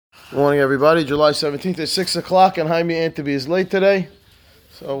Good morning, everybody. July 17th is 6 o'clock, and Jaime Antaby is late today.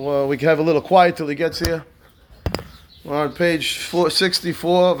 So we can have a little quiet till he gets here. We're on page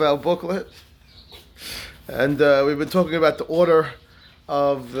 464 of our booklet. And we've been talking about the order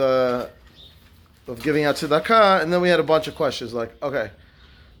of giving out tzedakah, and then we had a bunch of questions like, okay,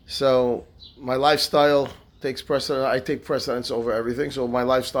 so my lifestyle takes precedence, I take precedence over everything, so my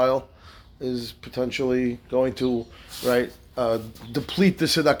lifestyle is potentially going to, deplete the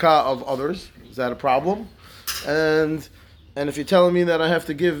tzedakah of others. Is that a problem? And if you're telling me that I have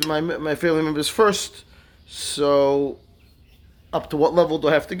to give my family members first, so up to what level do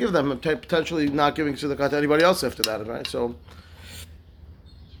I have to give them? I'm potentially not giving tzedakah to anybody else after that, right? So,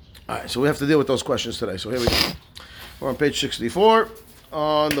 all right, so we have to deal with those questions today. So here we go. We're on page 64,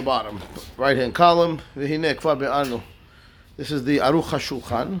 on the bottom, right-hand column. This is the Aruch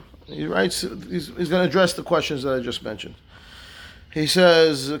HaShulchan. He writes, he's going to address the questions that I just mentioned. He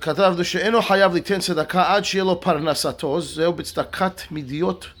says, "Katav she'eno hayav liten tzedakah ad she'eh lo parnasato, zeu b'tzdakat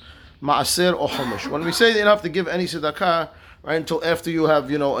midiyot ma'aser o chomesh." When we say that you don't have to give any tzedakah right until after you have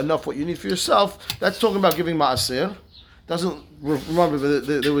enough what you need for yourself, that's talking about giving ma'aser. Doesn't remember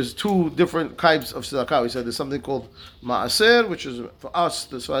there was two different types of tzedakah. We said there's something called ma'aser, which is for us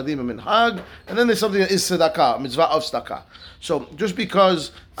the Sfaradim minhag, and then there's something that is tzedakah, mitzvah of tzedakah. So just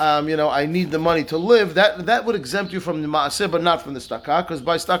because I need the money to live, that would exempt you from the ma'aser, but not from the tzedakah, because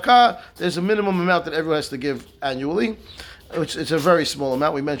by tzedakah there's a minimum amount that everyone has to give annually, which it's a very small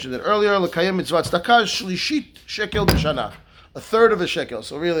amount. We mentioned it earlier. L'kayem mitzvah tzedakah shlishit shekel b'shana, a third of a shekel.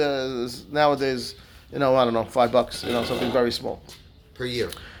 So really nowadays, I don't know, $5, something very small. Per year.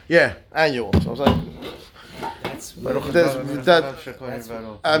 Yeah, annual. So I was like,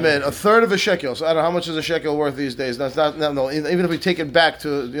 a third of a shekel. So I don't know how much is a shekel worth these days. That's not, no, even if we take it back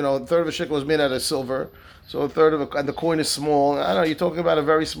to, a third of a shekel is made out of silver. So a third of and the coin is small. I don't know, you're talking about a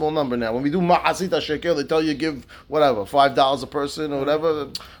very small number now. When we do ma'asita shekel, they tell you give whatever, $5 a person or whatever.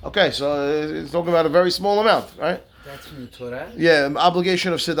 Okay, so it's talking about a very small amount, right? That's from the Torah? Yeah,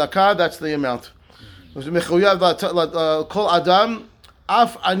 obligation of tzedakah, that's the amount. Even a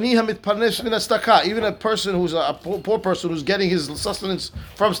person who's a poor person who's getting his sustenance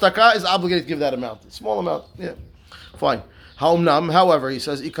from tzedakah is obligated to give that amount. A small amount, yeah. Fine. However, he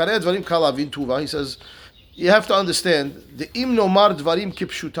says, he says, you have to understand that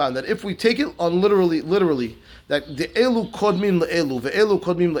if we take it on literally, that the elu kodmim le'elu, ve'elu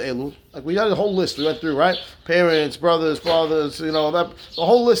kodmim le'elu, like we had a whole list we went through, right? Parents, brothers, fathers, the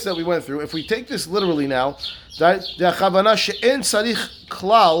whole list that we went through. If we take this literally now, that the chavana she'en tzarich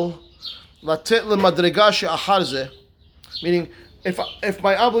klal latet lemadrega she'achar zeh, meaning if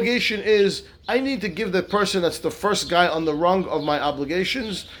my obligation is I need to give the person that's the first guy on the rung of my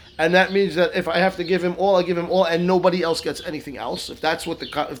obligations, and that means that if I have to give him all, I give him all, and nobody else gets anything else. If that's what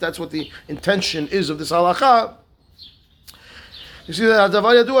the intention is of this halakha, you see that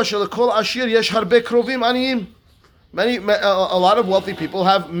a lot of wealthy people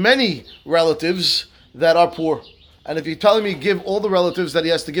have many relatives that are poor, and if you're telling me give all the relatives that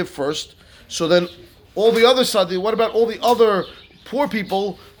he has to give first, so then all the other side, what about all the other poor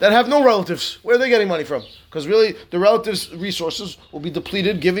people that have no relatives? Where are they getting money from? Because really, the relatives' resources will be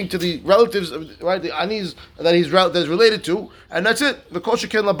depleted, giving to the relatives, right, the anis that he's related to, and that's it. The kol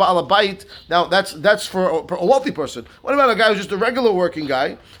sheken laba'al habayit. Now that's for a wealthy person. What about a guy who's just a regular working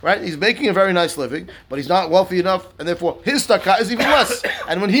guy, right? He's making a very nice living, but he's not wealthy enough, and therefore his tzedakah is even less.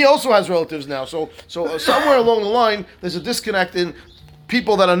 And when he also has relatives now, so somewhere along the line, there's a disconnect in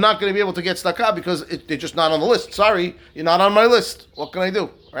people that are not going to be able to get tzedakah because they're just not on the list. Sorry, you're not on my list. What can I do,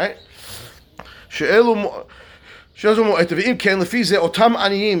 right? Right?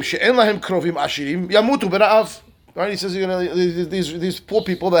 He says these poor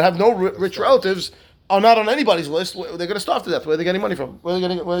people that have no rich relatives are not on anybody's list. They're going to starve to death. Where are they getting money from? Where are they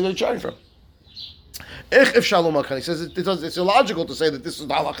getting charity from? He says it's illogical to say that this is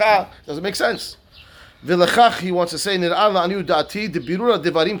the halakha. Doesn't make sense. He wants to say the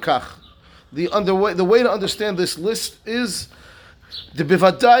way to understand this list is the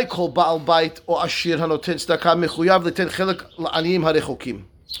bivadai kol baal bait or ashir hanoten tzedakah mechuyav leten chelek la'aniyim harechokim.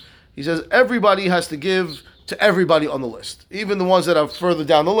 He says everybody has to give to everybody on the list, even the ones that are further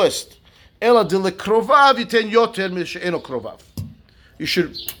down the list. Ela delekrovav yiten yoter mishe'eno krovav. You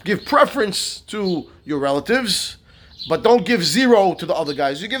should give preference to your relatives, but don't give zero to the other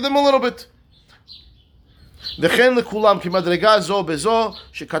guys. You give them a little bit. וכן לכולם כי מדרגה זו בזו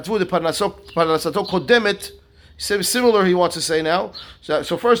שכתבו לפרנסתו קודמת Similar, he wants to say now.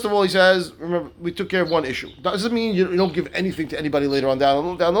 So first of all, he says, remember, we took care of one issue. Doesn't mean you don't give anything to anybody later on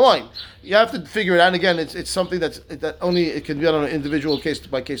down the line. You have to figure it out. And again, it's something that only it can be done on an individual case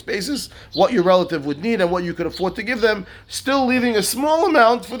by case basis. What your relative would need and what you could afford to give them, still leaving a small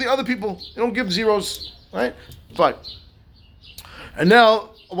amount for the other people. You don't give zeros, right? Fine. And now,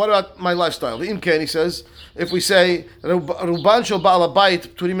 what about my lifestyle? The Imken, he says, if we say, if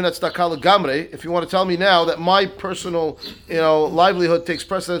you want to tell me now that my personal livelihood takes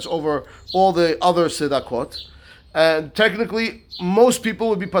precedence over all the other tzedakot, and technically, most people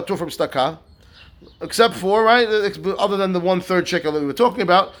would be patur from tzedakah, except for, right, other than the 1/3 shekel that we were talking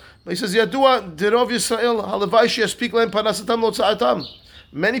about. But he says, Yadua, Dirov Yisrael, Halavai she'yaspik lehem parnasatam lo tza'atam.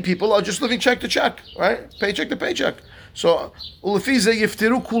 Many people are just living check to check, right? Paycheck to paycheck. So, the only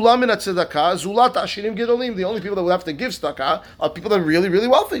people that will have to give tzedakah are people that are really, really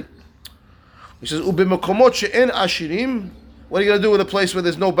wealthy. He says, what are you going to do with a place where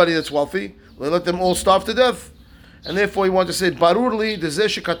there's nobody that's wealthy? Will let them all starve to death? And therefore, he wants to say, Barurli,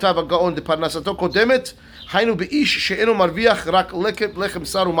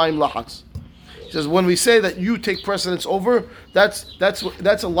 he says, when we say that you take precedence over, that's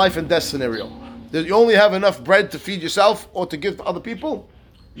a life and death scenario. That you only have enough bread to feed yourself or to give to other people,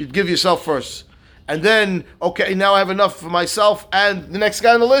 you'd give yourself first. And then, okay, now I have enough for myself and the next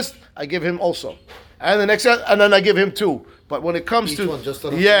guy on the list, I give him also. And the next guy, and then I give him too. But when it comes to,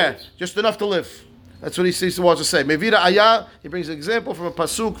 just enough to live. That's what he wants to say. Mevira ayah, he brings an example from a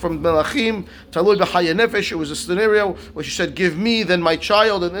pasuk from Melachim, Talui b'chaya nefesh. It was a scenario where she said, give me, then my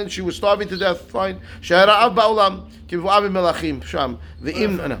child, and then she was starving to death. Fine. She'ara'av ba'olam, kivu avi melachim, sham. He's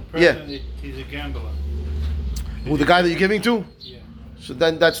a gambler. Who, the guy that you're giving to? Yeah. So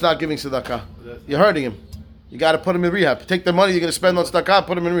then that's not giving tzedakah. You're hurting him. You got to put him in rehab. Take the money you're going to spend on tzedakah,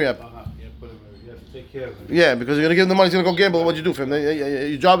 put him in rehab. You have to take care of him. Yeah, because you're going to give him the money, he's going to go gamble. What'd you do for him?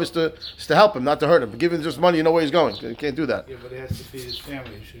 Your job is to help him, not to hurt him. Give him just money, you know where he's going. You can't do that. Yeah, but he has to feed his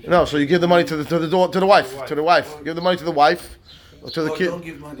family. No, so you give the money to the wife. To the wife. Give the money to the wife. Or to the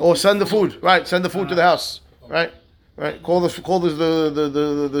kid. Or send the food. Right, send the food to the house. Right? Right? Call the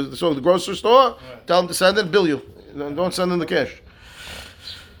grocery store, right. Tell them to send it and bill you. Don't send them the cash.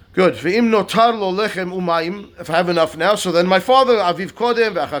 Good. If I have enough now, so then my father, Aviv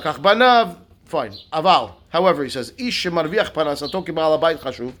Kodem, V'achakach Banav, fine. Aval. However, he says, Ish shemarviach panasato kiba'al habayit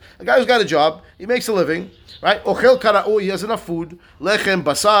chashuv. A guy who's got a job, he makes a living, right? Ochel kara'u, he has enough food. Lechem,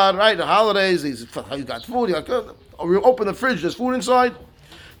 basar, right? The holidays, he's got food. We open the fridge, there's food inside.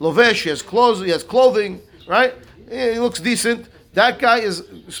 Lovesh, he has clothing, right? He looks decent. That guy is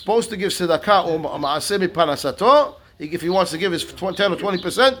supposed to give tzedakah or ma'aseh panasato. If he wants to give his 10 or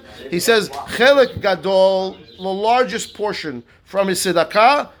 20%, he says chelek gadol, the largest portion from his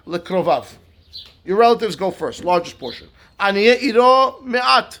tzedakah lekrovav. Your relatives go first, largest portion. Aniyeh iro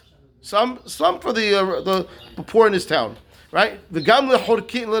me'at, some for the poor in his town, right? V'gam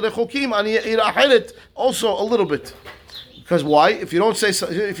lechokim aniyeh iro acheret, also a little bit. Because why? If you don't say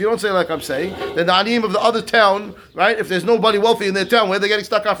like I'm saying, then the aniyim of the other town, right? If there's nobody wealthy in their town, where are they getting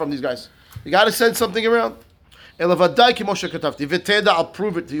stuck out from, these guys? You got to send something around. I'll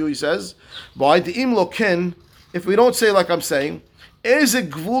prove it to you, he says. If we don't say like I'm saying, where's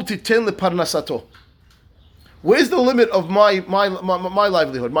the limit of my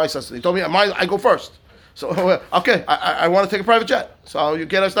livelihood, my sustenance? He told me I go first. So, okay, I want to take a private jet. So you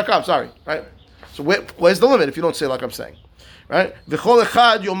get us .com, sorry, right? So where's the limit if you don't say like I'm saying? Right?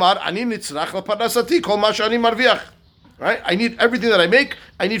 Right? I need everything that I make,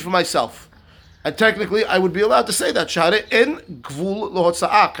 I need for myself. And technically, I would be allowed to say that.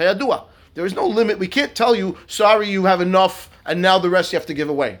 There is no limit. We can't tell you, sorry, you have enough, and now the rest you have to give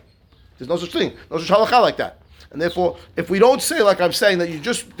away. There's no such thing. No such halakha like that. And therefore, if we don't say like I'm saying, that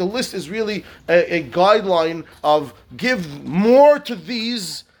the list is really a guideline of give more to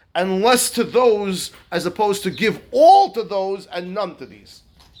these and less to those, as opposed to give all to those and none to these.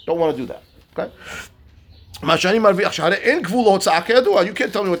 Don't want to do that. Okay? You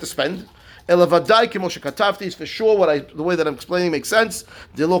can't tell me what to spend. Is for sure the way that I'm explaining makes sense.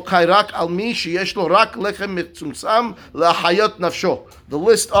 The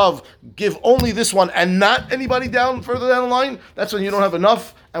list of give only this one and not anybody further down the line, that's when you don't have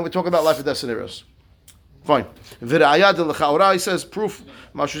enough, and we're talking about life and death scenarios. Fine. He says proof.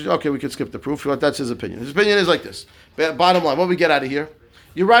 Okay, we can skip the proof. That's his opinion. His opinion is like this. Bottom line, what we get out of here?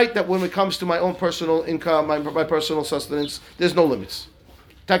 You're right that when it comes to my own personal income, my personal sustenance, there's no limits.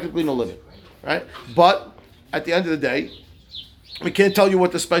 Technically, no limit. Right? But at the end of the day, we can't tell you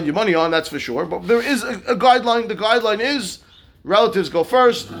what to spend your money on, that's for sure. But there is a guideline. The guideline is relatives go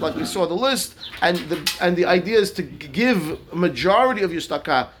first, like we saw the list, and the idea is to give a majority of your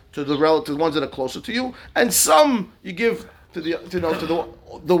tzedakah to the relatives, the ones that are closer to you, and some you give to the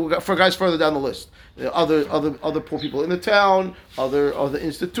for guys further down the list. Other poor people in the town, other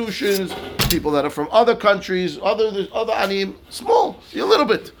institutions, people that are from other countries, other anim, small, a little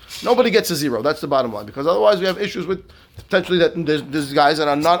bit. Nobody gets a zero. That's the bottom line, because otherwise we have issues with potentially that there's guys that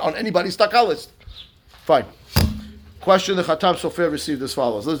are not on anybody's tzedakah list. Fine. Question the Khatam Soffer received as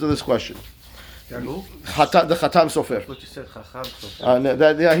follows. Listen to this question. The Khatam Soffer. What you said, Chacham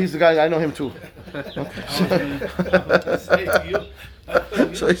Soffer. Yeah, he's the guy. I know him too.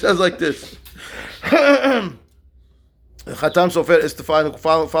 So he says like this. Khatam Soffer is the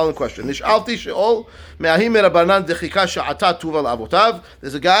following question. There's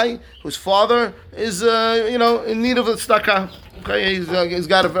a guy whose father is, in need of a tzedakah. Okay, he's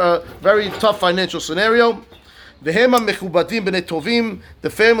got a very tough financial scenario. The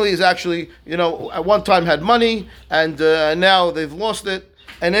family is actually, at one time had money, and now they've lost it.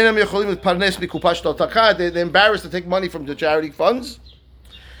 And they're embarrassed to take money from the charity funds.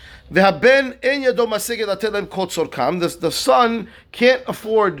 The son can't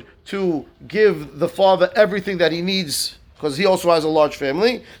afford to give the father everything that he needs, because he also has a large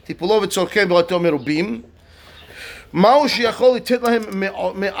family. מהו שיכול לתת להם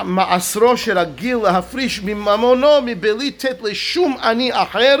מעשרו שרגיל להפריש מממונו מבלי לתת לשום עני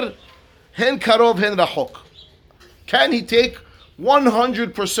אחר, הן קרוב הן רחוק. Can he take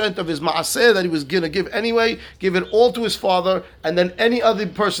 100% of his ma'aseh that he was going to give anyway, give it all to his father, and then any other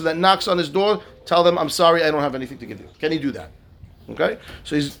person that knocks on his door, tell them, I'm sorry, I don't have anything to give you? Can he do that? Okay,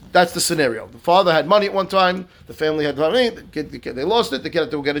 so that's the scenario. The father had money at one time. The family had money. The kid, they lost it. The kid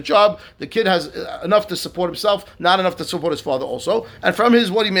had to get a job. The kid has enough to support himself, not enough to support his father also. And from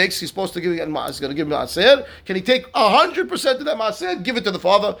what he makes, he's supposed to give. He's going to give him maaser. Can he take 100% of that maaser, give it to the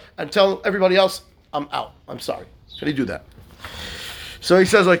father, and tell everybody else, I'm out. I'm sorry. Can he do that? So he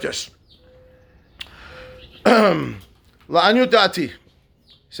says like this. La'anyu da'ati.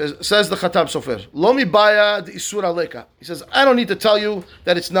 Says the Khatam Sofer, Lo mi baya de isur aleka. He says, I don't need to tell you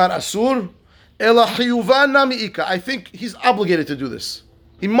that it's not asur. Ela chiyuvan na mi'ika. I think he's obligated to do this.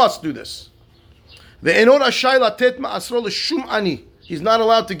 He must do this. Ve'enor ashay latet ma'asro l'shum ani. He's not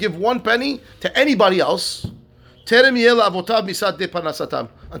allowed to give one penny to anybody else. Terem yela avotav misat de parnasatam.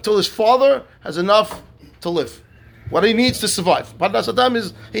 Until his father has enough to live. What he needs to survive. Parnasatam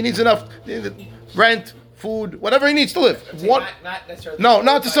is, he needs enough rent, food, whatever he needs to live.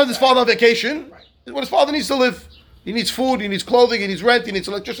 Not to send his father on vacation. Right. What his father needs to live. He needs food, he needs clothing, he needs rent, he needs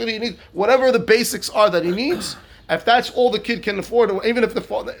electricity, he needs whatever the basics are that he needs. If that's all the kid can afford, even if the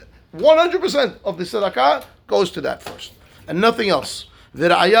father, 100% of the tzedakah goes to that first. And nothing else.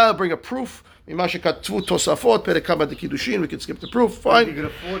 V'ra'aya, bring a proof. Tosafot, Perekama de Kiddushin, we can skip the proof, fine. If he could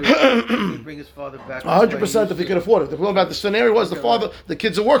afford it, he could bring his father back. 100% if he could afford it. The problem about the scenario was the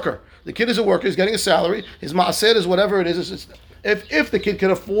kid's a worker. The kid is a worker, he's getting a salary, his ma'aseh is whatever it is. If the kid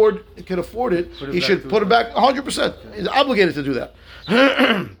can afford it, he should put it back 100%. He's obligated to do that.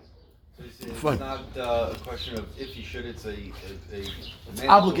 It's not a question of if he should, it's a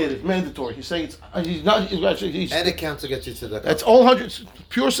obligated, mandatory. He's saying he's not. And it counts against you tzedakah. That's all 100.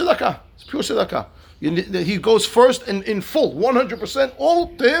 Pure tzedakah. It's pure tzedakah. He goes first and in full, 100%,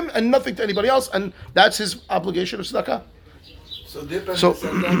 all to him and nothing to anybody else, and that's his obligation of tzedakah. So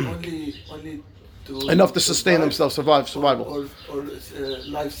only to enough to sustain themselves, survival. Or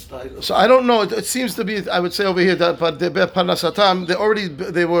lifestyle. So I don't know. It seems to be. I would say over here that, but the parnasatam, they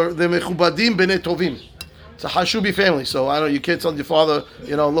were mechubadim b'nei tovim. It's a hashubi family. So I don't know. You can't tell your father,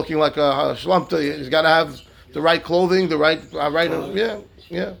 looking like a shlamta. He's got to have the right clothing, the right.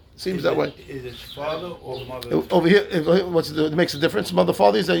 Yeah. Seems that way. Is it father or mother? Over here, it makes a difference? Mother,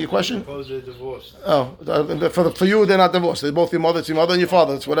 father? Is that your question? Suppose they're divorced. Oh, for you, they're not divorced. They're both your mother. It's your mother and your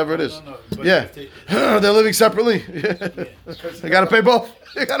father. It's whatever it is. No, yeah, they're living separately. Yeah. They got to pay both.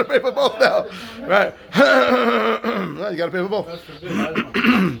 You got to pay for both now, right? You got to pay for both.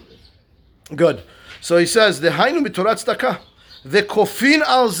 Good. So he says the hainu mitorat tzedakah. The kofin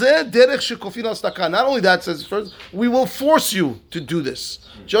al zeh derech shekofin al tzedakah. Not only that, says first, we will force you to do this.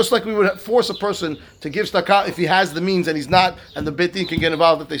 Just like we would force a person to give tzedakah if he has the means and he's not, and the beit din can get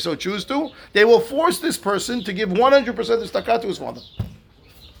involved if they so choose to. They will force this person to give 100% of tzedakah to his father.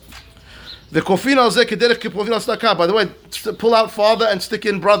 The kofin al zeh derech kofin al tzedakah. By the way, pull out father and stick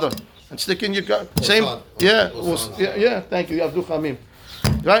in brother and stick in your same. Yeah. Thank you, Abdul Hamim.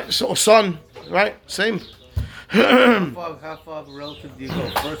 Right. So son. Right. Same. How far relative do you go?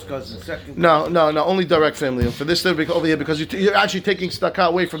 First cousin, second cousin? No, only direct family. For this to be over here, because you're actually taking tzedakah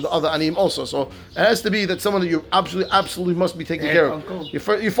away from the other anim also. So it has to be that someone that you absolutely must be taking care of. Uncle.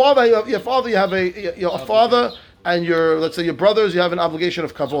 Your father, you have a father, and let's say your brothers, you have an obligation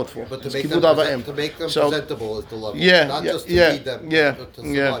of kavod for. But It's to kibud them avayim. presentable is the level. Yeah, Not yeah, just to yeah, feed them, yeah, but to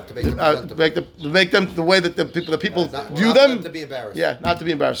yeah. survive, to make them presentable. Make them the way that the people Not- view not them. to be embarrassed. Yeah, not to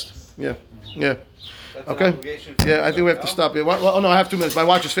be embarrassed. Yeah. That's Okay. Yeah, I think we have to stop here. Oh no, I have 2 minutes. My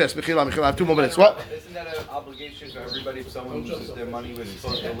watch is fast. Mechila, I have 2 more minutes. What? Isn't that an obligation for everybody if someone loses their money, we're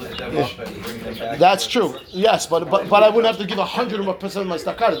supposed to lift them up and bring them back? That's true. Yes, but I wouldn't have to give 100% of my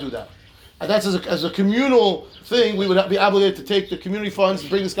tzedakah to do that. And that's as a communal thing. We would be obligated to take the community funds,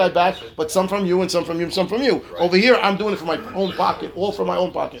 bring this guy back, but some from you and some from you and some from you. Over here, I'm doing it from my own pocket, all from my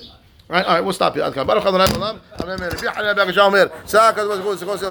own pocket. All right, we'll stop here.